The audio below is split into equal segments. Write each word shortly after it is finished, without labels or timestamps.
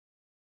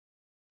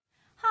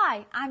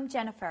Hi, I'm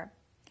Jennifer.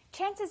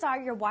 Chances are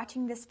you're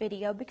watching this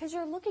video because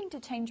you're looking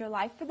to change your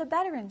life for the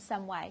better in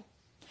some way.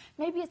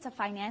 Maybe it's a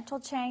financial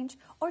change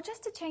or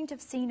just a change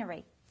of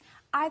scenery.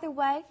 Either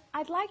way,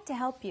 I'd like to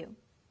help you.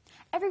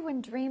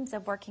 Everyone dreams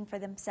of working for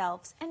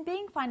themselves and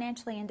being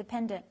financially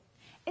independent.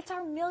 It's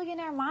our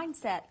millionaire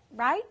mindset,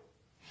 right?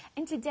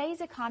 In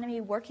today's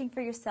economy, working for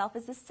yourself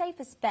is the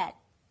safest bet.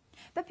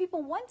 But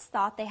people once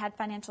thought they had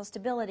financial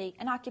stability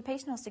and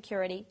occupational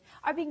security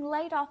are being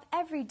laid off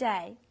every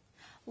day.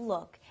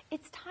 Look,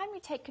 it's time you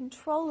take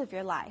control of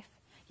your life.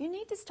 You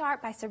need to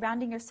start by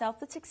surrounding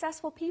yourself with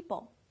successful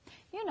people.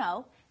 You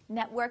know,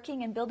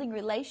 networking and building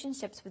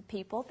relationships with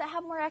people that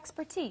have more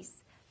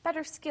expertise,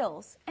 better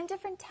skills, and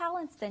different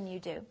talents than you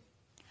do.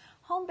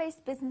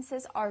 Home-based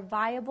businesses are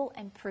viable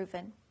and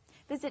proven.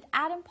 Visit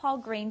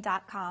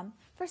AdamPaulGreen.com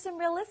for some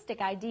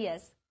realistic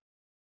ideas.